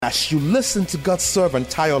As you listen to God's servant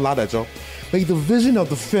Tayo Ladajo, may the vision of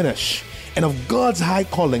the finish and of God's high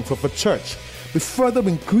calling for the church be further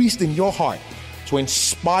increased in your heart to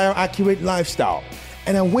inspire accurate lifestyle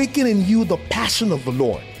and awaken in you the passion of the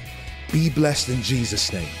Lord. Be blessed in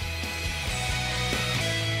Jesus' name.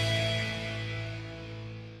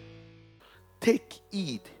 Take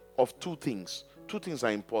heed of two things. Two things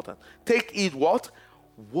are important. Take heed what?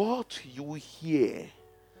 What you hear.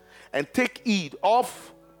 And take heed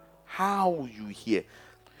of how you hear.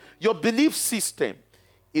 Your belief system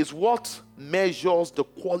is what measures the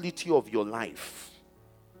quality of your life.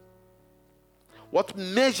 What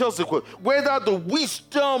measures the quality, whether the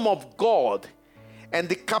wisdom of God and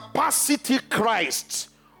the capacity Christ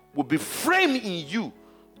will be framed in you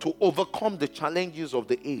to overcome the challenges of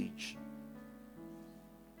the age,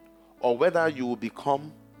 or whether you will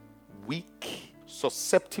become weak,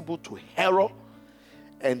 susceptible to error,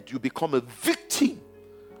 and you become a victim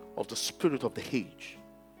of the spirit of the age.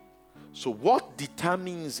 So what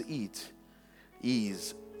determines it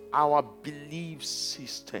is our belief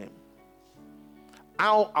system,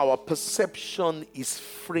 how our perception is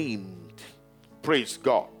framed. Praise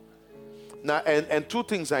God. Now, and two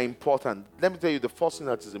things are important. Let me tell you the first thing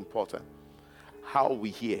that is important: how we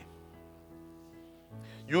hear.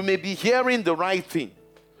 You may be hearing the right thing,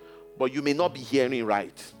 but you may not be hearing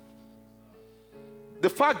right. The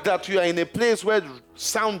fact that you are in a place where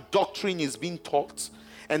sound doctrine is being taught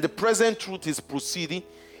and the present truth is proceeding,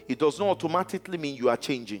 it does not automatically mean you are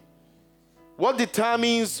changing. What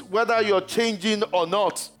determines whether you're changing or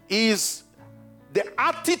not is the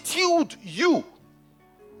attitude you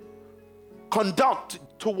conduct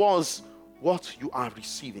towards what you are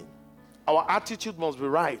receiving. Our attitude must be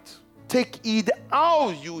right. Take heed how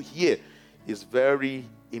you hear is very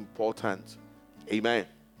important. Amen.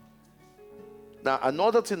 Now,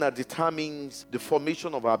 another thing that determines the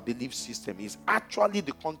formation of our belief system is actually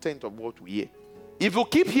the content of what we hear. If you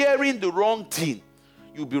keep hearing the wrong thing,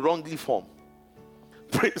 you'll be wrongly formed.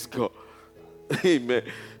 Praise God. Amen.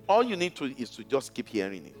 All you need to is to just keep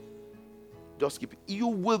hearing it. Just keep it. You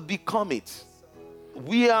will become it.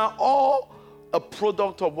 We are all a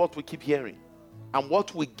product of what we keep hearing and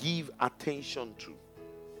what we give attention to.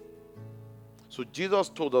 So Jesus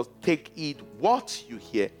told us, take heed what you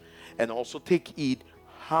hear, and also take heed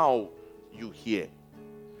how you hear.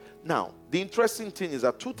 Now, the interesting thing is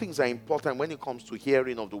that two things are important when it comes to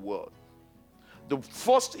hearing of the word. The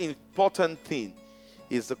first important thing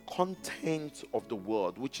is the content of the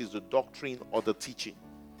word, which is the doctrine or the teaching.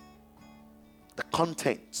 The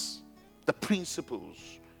contents, the principles,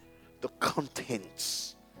 the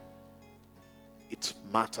contents. It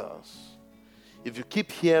matters. If you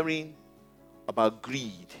keep hearing about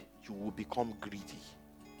greed, you will become greedy.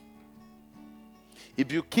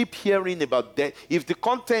 If you keep hearing about death, if the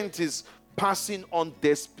content is passing on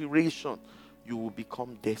desperation, you will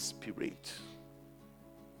become desperate.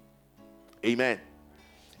 Amen.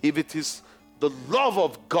 If it is the love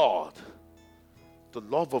of God, the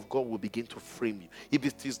love of God will begin to frame you. If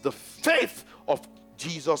it is the faith of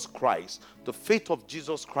Jesus Christ, the faith of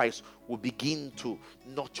Jesus Christ will begin to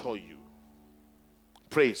nurture you.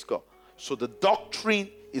 Praise God. So the doctrine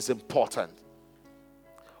is important.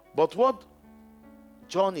 But what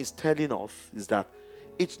John is telling us is that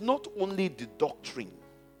it's not only the doctrine,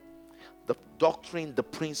 the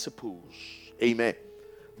principles, amen,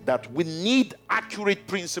 that we need accurate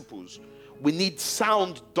principles, we need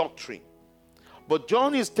sound doctrine. But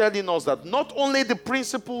John is telling us that not only the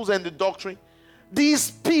principles and the doctrine, the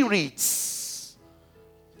spirits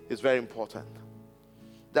is very important.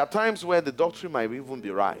 There are times where the doctrine might even be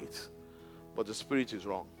right, but the spirit is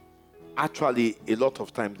wrong. Actually, a lot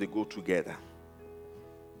of times they go together.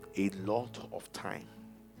 A lot of time.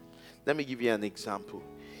 Let me give you an example.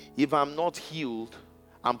 If I'm not healed,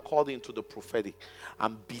 I'm called into the prophetic.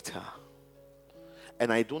 I'm bitter.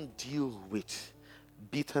 And I don't deal with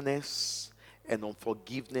bitterness and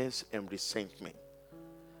unforgiveness and resentment.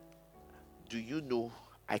 Do you know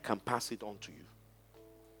I can pass it on to you?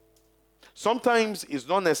 Sometimes it's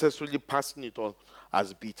not necessarily passing it on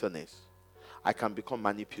as bitterness. I can become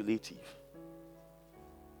manipulative.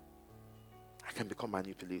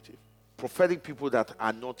 Prophetic people that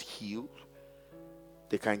are not healed,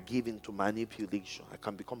 they can give into manipulation. I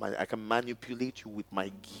can manipulate you with my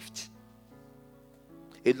gift.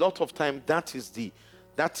 A lot of time that is the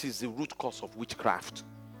root cause of witchcraft.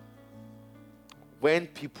 When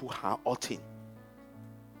people are hurting.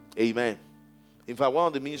 Amen. In fact, one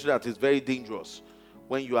of the ministries that is very dangerous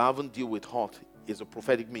when you haven't dealt with hurt is a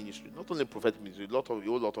prophetic ministry. Not only prophetic ministry, a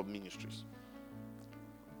whole lot of ministries.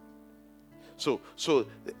 So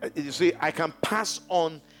you see, I can pass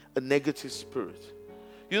on a negative spirit.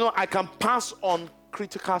 You know, I can pass on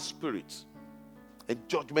critical spirits and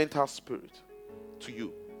judgmental spirit to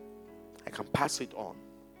you. I can pass it on.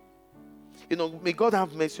 You know, may God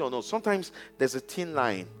have mercy on us. Sometimes there's a thin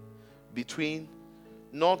line between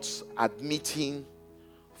not admitting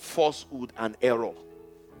falsehood and error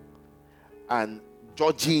and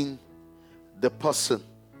judging the person.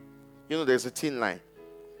 You know, there's a thin line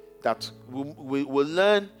that we will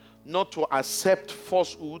learn not to accept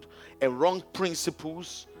falsehood and wrong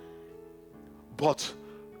principles, but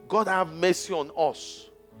God have mercy on us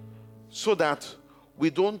so that we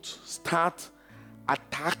don't start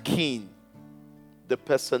attacking the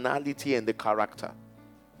personality and the character.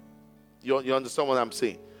 You understand what I'm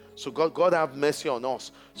saying? So God have mercy on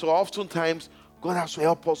us. So oftentimes, God has to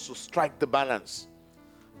help us to strike the balance.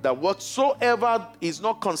 That whatsoever is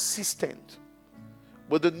not consistent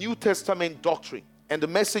with the New Testament doctrine and the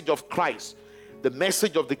message of Christ, the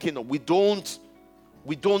message of the kingdom, we don't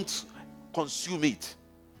consume it.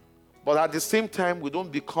 But at the same time, we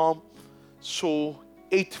don't become so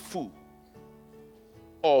hateful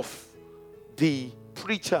of the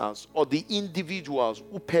preachers or the individuals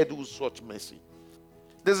who peddle such message.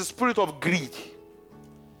 There's a spirit of greed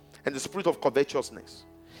and the spirit of covetousness.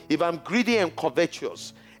 If I'm greedy and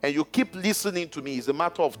covetous and you keep listening to me, it's a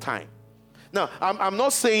matter of time. Now, I'm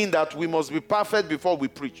not saying that we must be perfect before we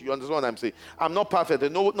preach. You understand what I'm saying? I'm not perfect,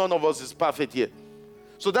 and none of us is perfect yet.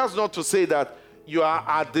 So that's not to say that you are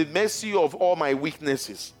at the mercy of all my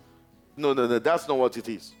weaknesses. No, that's not what it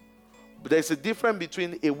is. But there's a difference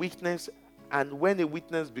between a weakness and when a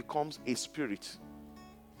weakness becomes a spirit,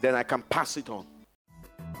 then I can pass it on.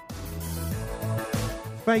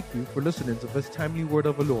 Thank you for listening to this timely word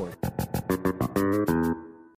of the Lord.